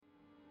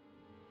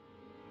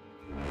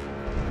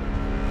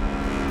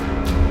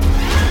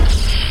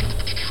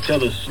tell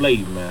his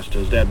slave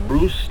masters that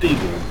Bruce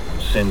Stiegel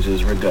sends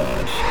his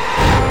regards.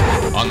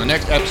 On the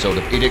next episode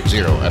of Edict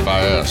Zero,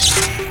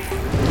 FIS.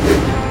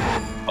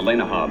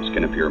 Elena Hobbs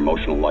can appear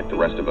emotional like the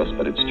rest of us,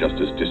 but it's just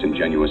as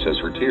disingenuous as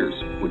her tears,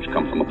 which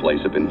come from a place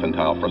of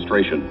infantile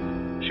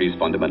frustration. She's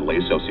fundamentally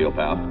a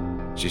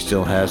sociopath. She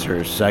still has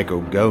her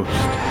psycho ghost.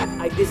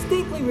 I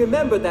distinctly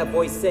remember that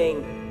voice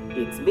saying,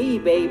 "It's me,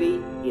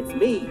 baby, it's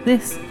me."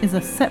 This is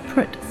a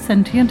separate,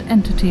 sentient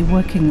entity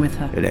working with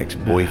her. An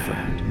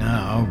ex-boyfriend.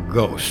 Now,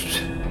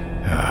 ghost.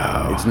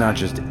 Oh. It's not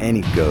just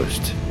any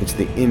ghost. It's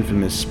the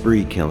infamous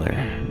spree killer,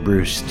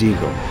 Bruce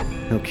Stiegel.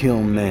 He'll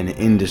kill men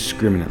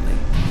indiscriminately.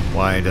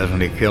 Why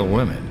doesn't he kill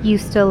women? You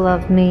still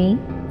love me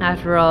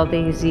after all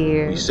these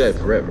years? You said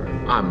forever.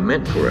 I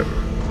meant forever.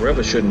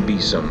 Forever shouldn't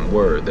be some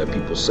word that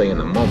people say in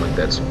the moment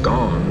that's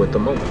gone with the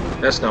moment.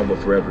 That's not what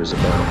forever is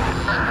about.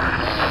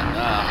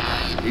 Nah,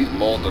 he's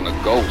more than a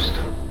ghost.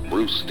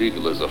 Bruce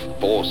Stiegel is a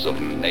force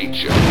of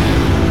nature.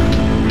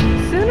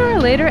 Sooner or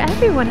later,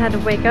 everyone had to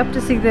wake up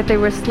to see that they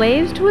were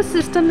slaves to a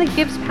system that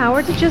gives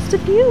power to just a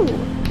few.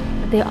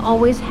 They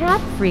always had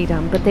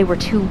freedom, but they were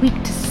too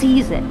weak to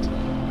seize it.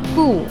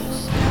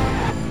 Fools.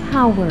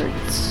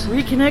 Cowards.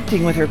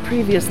 Reconnecting with her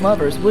previous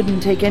lovers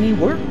wouldn't take any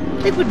work.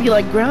 It would be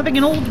like grabbing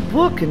an old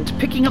book and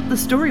picking up the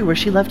story where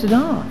she left it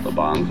off. The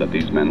bonds that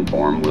these men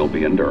form will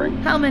be enduring.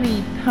 How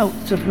many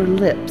pouts of her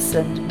lips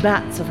and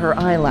bats of her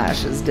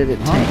eyelashes did it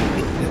take?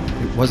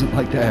 It wasn't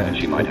like that.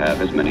 She might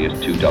have as many as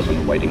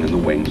 24 waiting in the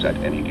wings at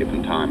any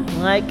given time.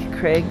 Like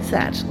Craig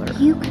Satchler.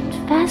 You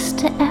confessed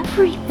to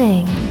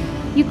everything.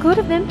 You could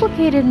have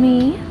implicated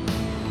me.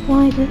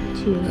 Why didn't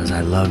you? Because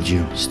I loved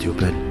you,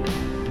 stupid.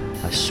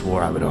 I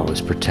swore I would always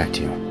protect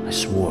you. I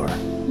swore.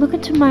 Look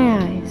into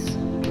my eyes.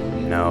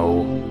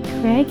 No.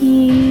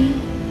 Craigie.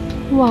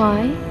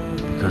 Why?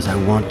 Because I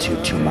want to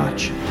too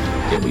much.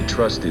 Can we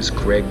trust this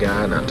Craig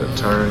guy not to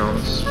turn on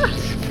us?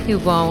 You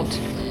won't.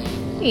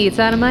 He eats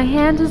out of my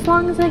hand as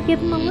long as I give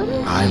him a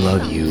little. I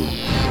love you.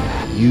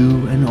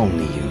 You and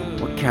only you.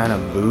 What kind of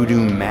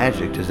voodoo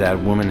magic does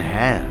that woman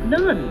have?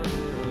 None.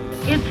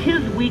 It's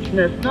his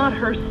weakness, not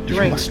her strength.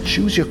 You must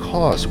choose your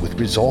cause with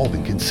resolve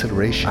and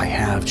consideration. I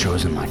have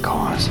chosen my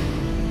cause,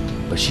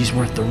 but she's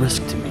worth the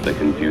risk to me. They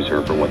confuse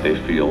her for what they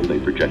feel. They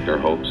project their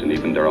hopes and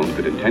even their own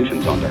good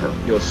intentions onto her.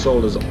 Your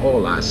soul is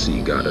all I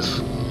see, goddess.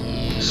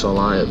 It's all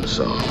I ever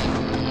saw.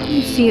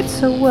 You see it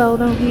so well,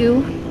 don't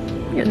you?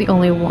 You're the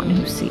only one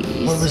who sees.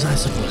 What was I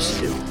supposed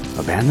to do?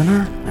 Abandon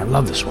her? I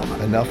love this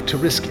woman. Enough to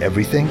risk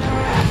everything?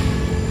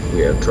 We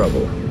have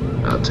trouble.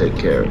 I'll take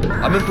care of it.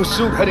 I'm in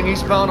pursuit, heading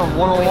eastbound on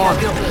 101. We have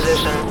your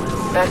position.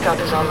 Backup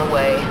is on the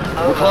way.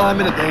 Over. We're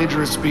climbing at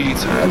dangerous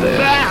speeds. We'll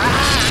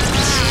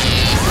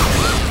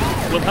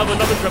have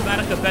another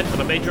dramatic event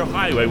on a major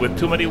highway with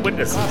too many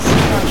witnesses.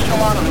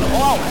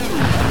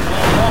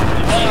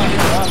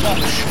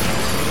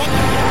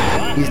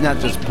 He's not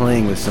just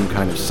playing with some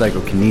kind of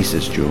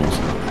psychokinesis, Jules.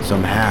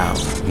 Somehow,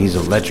 he's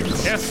electrical.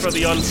 As for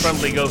the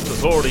unfriendly ghost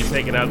has already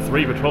taken out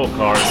 3 patrol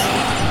cars.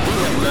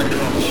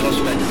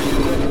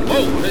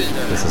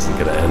 This isn't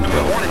gonna end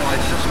well.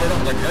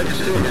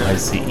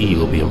 ICE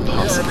will be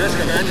impossible.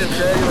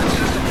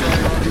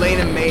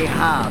 Elena May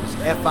Hobbs,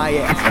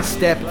 FIS,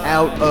 step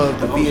out of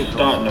the vehicle.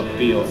 I'm starting to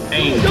feel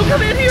angry. Don't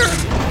come in here!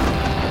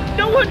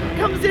 No one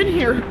comes in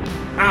here!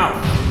 Out!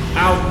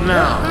 Out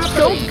now!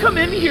 Don't come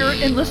in here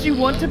unless you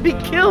want to be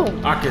killed!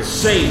 I can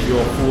save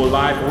your fool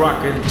life, or I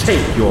can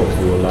take your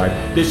fool life.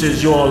 This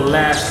is your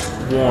last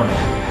warning.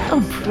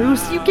 Oh,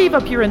 Bruce, you gave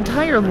up your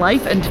entire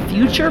life and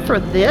future for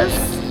this?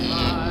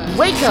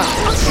 Wake up!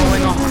 What's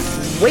going on?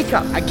 Wake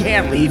up, I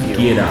can't leave you.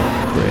 Get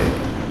out, Craig.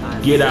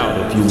 Get out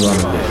if you want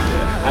to live.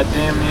 I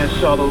damn near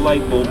saw the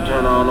light bulb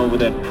turn on over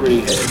that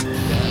pretty head.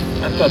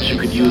 I thought you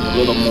could use a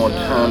little more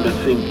time to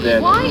think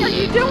that... Why are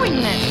you doing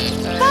this?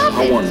 Stop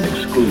I want an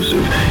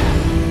exclusive.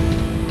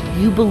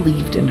 You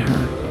believed in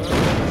her.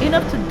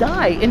 Enough to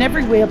die in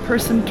every way a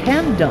person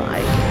can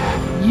die.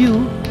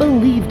 You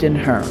believed in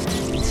her.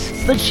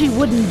 But she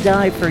wouldn't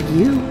die for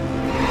you.